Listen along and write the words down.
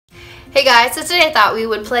Hey guys, so today I thought we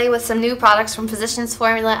would play with some new products from Physicians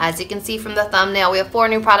Formula. As you can see from the thumbnail, we have 4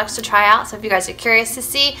 new products to try out, so if you guys are curious to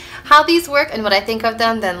see how these work and what I think of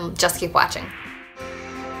them, then just keep watching.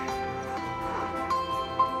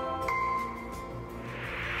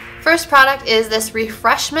 First product is this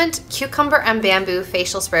Refreshmist Cucumber and Bamboo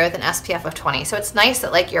Facial Spray with an SPF of 20. So it's nice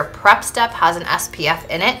that like your prep step has an SPF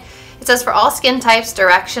in it. It says for all skin types,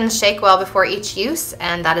 directions, shake well before each use,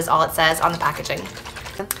 and that is all it says on the packaging.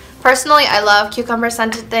 Personally, I love cucumber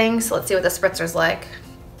scented things, so let's see what the spritzer's like.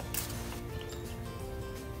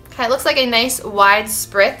 Okay, it looks like a nice wide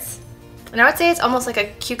spritz. And I would say it's almost like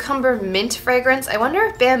a cucumber mint fragrance. I wonder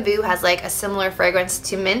if bamboo has like a similar fragrance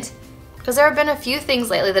to mint, because there have been a few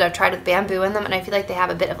things lately that I've tried with bamboo in them and I feel like they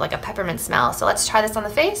have a bit of like a peppermint smell. So let's try this on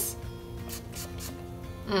the face.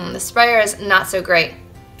 The sprayer is not so great.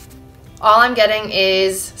 All I'm getting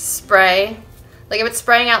is spray. Like if it's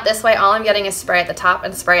spraying out this way, all I'm getting is spray at the top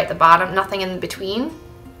and spray at the bottom, nothing in between.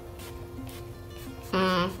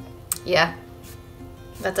 Yeah.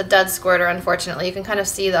 That's a dud squirter, unfortunately. You can kind of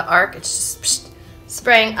see the arc. It's just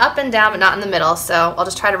spraying up and down, but not in the middle, so I'll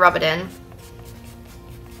just try to rub it in.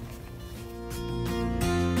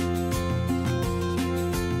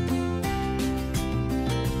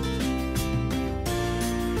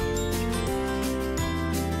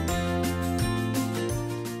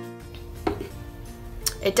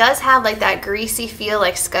 It does have like that greasy feel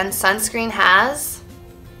like sunscreen has.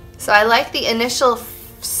 So I like the initial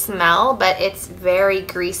smell, but it's very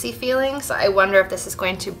greasy feeling. So I wonder if this is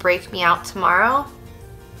going to break me out tomorrow.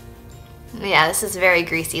 Yeah, this is very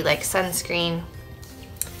greasy, like sunscreen.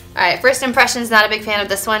 Alright, first impressions, not a big fan of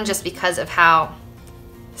this one just because of how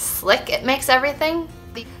slick it makes everything.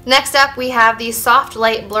 Next up, we have the Soft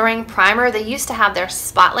Light Blurring Primer. They used to have their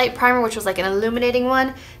Spotlight Primer, which was like an illuminating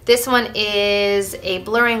one. This one is a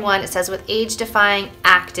blurring one. It says with age-defying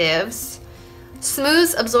actives.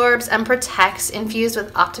 Smooths, absorbs, and protects, infused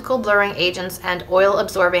with optical blurring agents and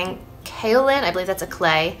oil-absorbing kaolin, I believe that's a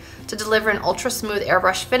clay, to deliver an ultra-smooth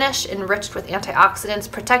airbrush finish, enriched with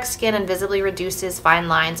antioxidants, protects skin, and visibly reduces fine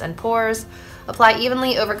lines and pores. Apply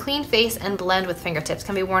evenly over clean face and blend with fingertips.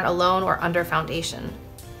 Can be worn alone or under foundation.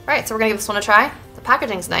 Alright, so we're gonna give this one a try. The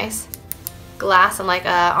packaging's nice. Glass and like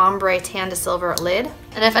a ombre tan to silver lid.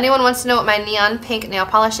 And if anyone wants to know what my neon pink nail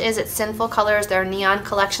polish is, it's Sinfulcolors, their neon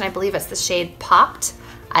collection. I believe it's the shade Popped.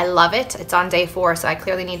 I love it. It's on day 4, so I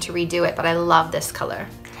clearly need to redo it, but I love this color.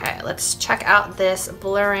 Okay, let's check out this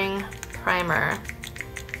blurring primer.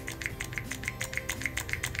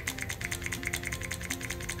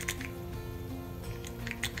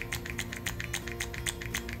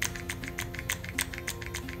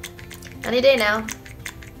 Any day now.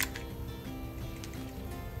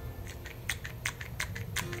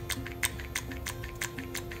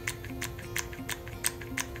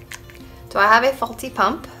 Do I have a faulty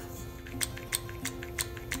pump?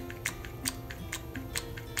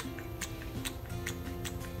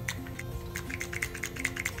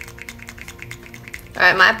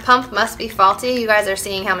 Alright, my pump must be faulty. You guys are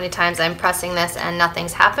seeing how many times I'm pressing this and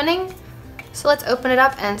nothing's happening. So let's open it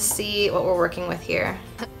up and see what we're working with here.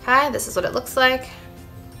 Okay, this is what it looks like.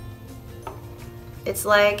 It's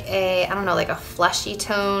like a, I don't know, like a fleshy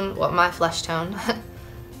tone, what my flesh tone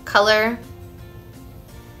color.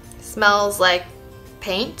 Smells like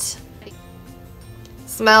paint.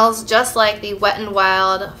 Smells just like the Wet n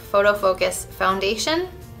Wild Photo Focus foundation.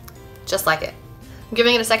 Just like it. I'm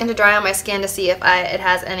giving it a second to dry on my skin to see if it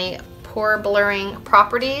has any pore blurring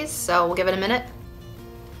properties, so we'll give it a minute.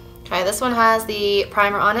 Okay, this one has the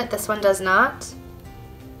primer on it, this one does not.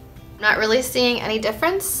 I'm not really seeing any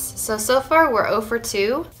difference, so far we're 0 for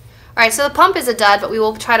 2. Alright, so the pump is a dud, but we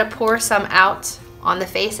will try to pour some out on the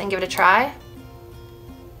face and give it a try.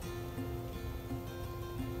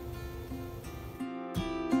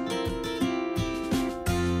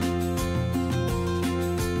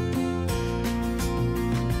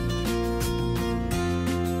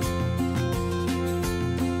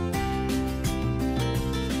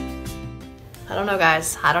 I don't know,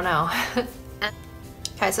 guys. I don't know.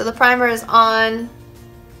 Okay, so the primer is on.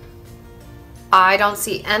 I don't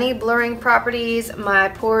see any blurring properties. My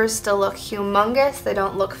pores still look humongous. They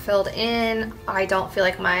don't look filled in. I don't feel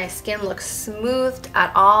like my skin looks smoothed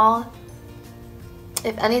at all.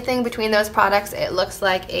 If anything, between those products, it looks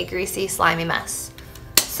like a greasy, slimy mess.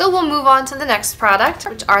 So we'll move on to the next product,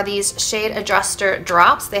 which are these shade adjuster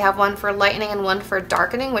drops. They have one for lightening and one for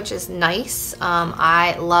darkening, which is nice.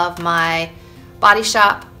 I love my Body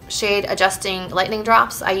Shop shade adjusting lightening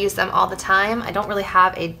drops. I use them all the time. I don't really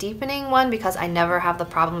have a deepening one because I never have the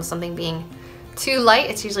problem of something being too light,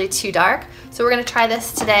 it's usually too dark. So we're gonna try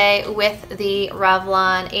this today with the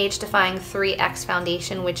Revlon Age Defying 3X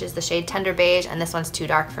foundation, which is the shade Tender Beige, and this one's too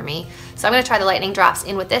dark for me. So I'm gonna try the lightning drops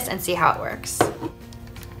in with this and see how it works.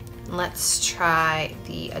 Let's try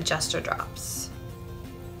the adjuster drops.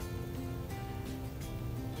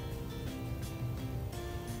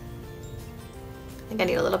 I think I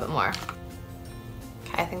need a little bit more.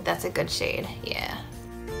 Okay, I think that's a good shade, yeah.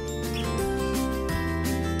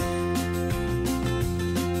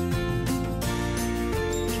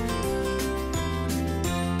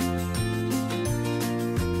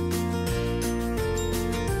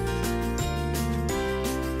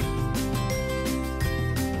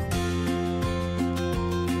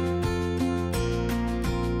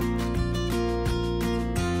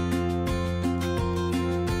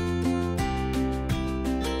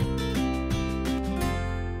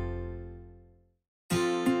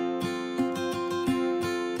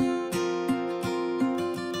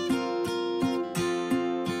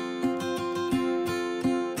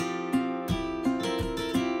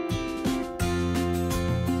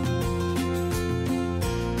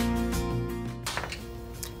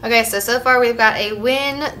 Okay, so far we've got a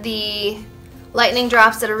win. The lightning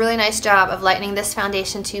drops did a really nice job of lightening this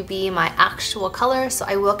foundation to be my actual color, so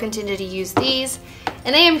I will continue to use these.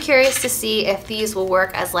 And I am curious to see if these will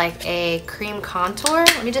work as like a cream contour.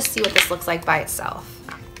 Let me just see what this looks like by itself.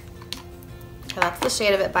 Okay, that's the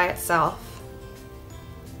shade of it by itself.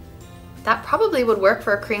 That probably would work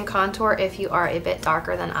for a cream contour if you are a bit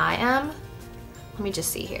darker than I am. Let me just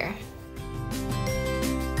see here.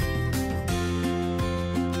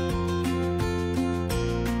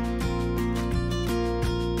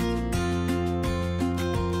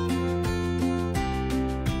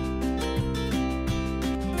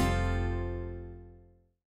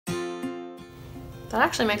 That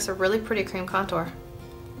actually makes a really pretty cream contour.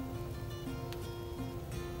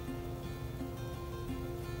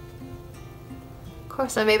 Cool,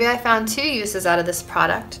 so maybe I found 2 uses out of this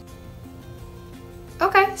product.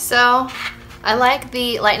 Okay, so I like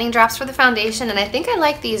the lightning drops for the foundation, and I think I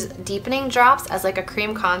like these deepening drops as like a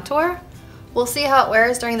cream contour. We'll see how it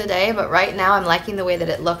wears during the day, but right now I'm liking the way that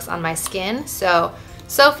it looks on my skin.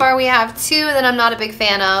 So far we have 2 that I'm not a big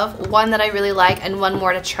fan of, 1 that I really like, and 1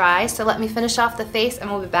 more to try. So let me finish off the face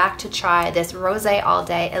and we'll be back to try this Rosé All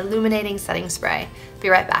Day Illuminating Setting Spray. Be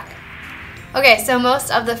right back. Okay, so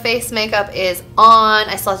most of the face makeup is on.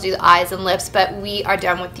 I still have to do the eyes and lips, but we are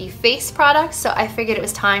done with the face products, so I figured it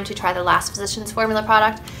was time to try the Last Physicians Formula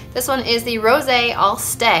product. This one is the Rosé All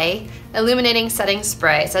Stay Illuminating Setting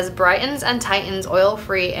Spray. It says brightens and tightens,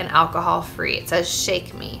 oil-free and alcohol-free. It says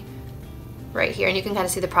shake me right here, and you can kind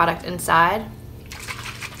of see the product inside.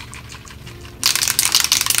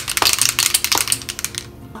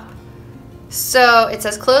 So it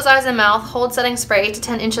says close eyes and mouth, hold setting spray 8 to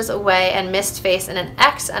 10 inches away, and mist face in an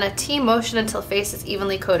X and a T motion until face is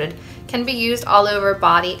evenly coated. Can be used all over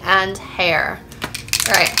body and hair.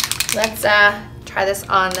 All right, let's try this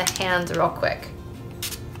on the hands real quick.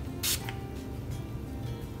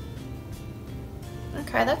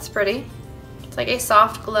 Okay, that's pretty. It's like a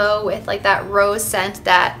soft glow with like that rose scent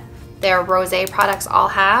that their rosé products all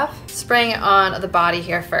have. Spraying it on the body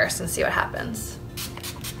here first and see what happens.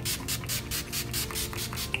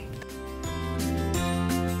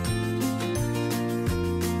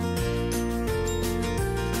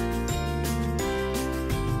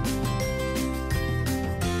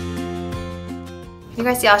 You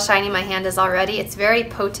guys see how shiny my hand is already? It's very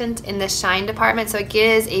potent in the shine department, so it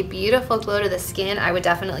gives a beautiful glow to the skin. I would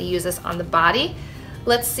definitely use this on the body.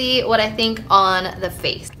 Let's see what I think on the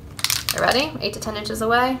face. You ready? 8 to 10 inches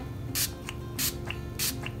away.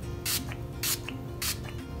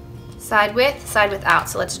 Side with, side without,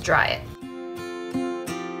 so let's dry it.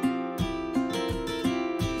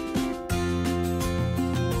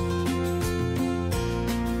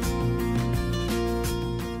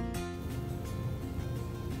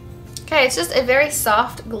 Okay, it's just a very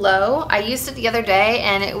soft glow. I used it the other day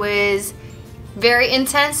and it was very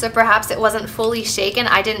intense, so perhaps it wasn't fully shaken.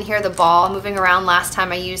 I didn't hear the ball moving around last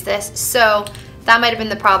time I used this, so that might have been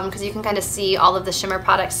the problem because you can kind of see all of the shimmer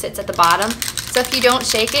product sits at the bottom. So if you don't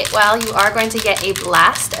shake it, well, you are going to get a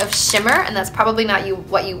blast of shimmer, and that's probably not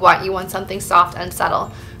what you want. You want something soft and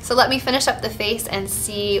subtle. So let me finish up the face and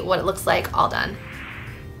see what it looks like all done.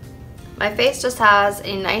 My face just has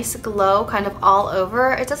a nice glow kind of all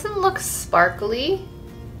over. It doesn't look sparkly.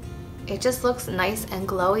 It just looks nice and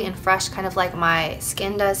glowy and fresh, kind of like my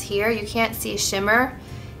skin does here. You can't see shimmer.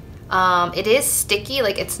 It is sticky,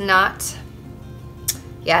 like it's not,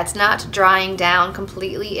 yeah, it's not drying down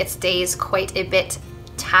completely. It stays quite a bit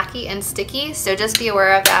tacky and sticky, so just be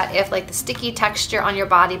aware of that. If like the sticky texture on your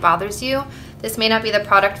body bothers you, this may not be the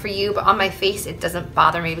product for you, but on my face it doesn't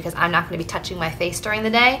bother me because I'm not going to be touching my face during the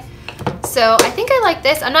day. So I think I like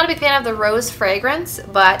this. I'm not a big fan of the rose fragrance,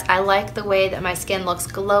 but I like the way that my skin looks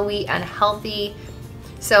glowy and healthy.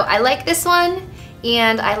 So I like this one,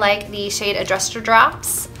 and I like the shade Adjuster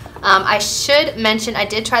Drops. I should mention I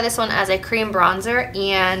did try this one as a cream bronzer,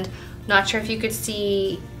 and not sure if you could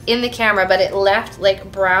see in the camera, but it left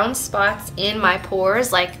like brown spots in my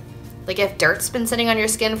pores, like if dirt's been sitting on your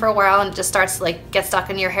skin for a while and it just starts to like get stuck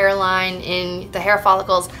in your hairline, in the hair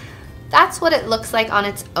follicles. That's what it looks like on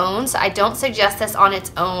its own. So I don't suggest this on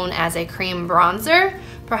its own as a cream bronzer.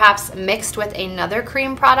 Perhaps mixed with another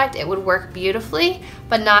cream product, it would work beautifully,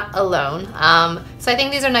 but not alone. So I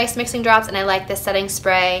think these are nice mixing drops, and I like this setting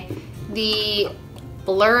spray. The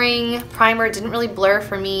blurring primer didn't really blur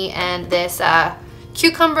for me, and this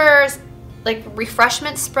cucumbers like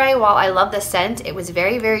refreshment spray, while I love the scent, it was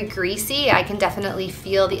very, very greasy. I can definitely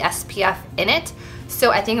feel the SPF in it.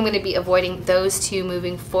 So I think I'm going to be avoiding those two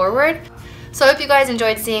moving forward. So I hope you guys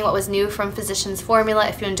enjoyed seeing what was new from Physicians Formula.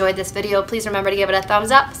 If you enjoyed this video, please remember to give it a thumbs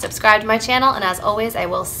up, subscribe to my channel, and as always, I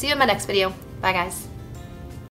will see you in my next video. Bye guys.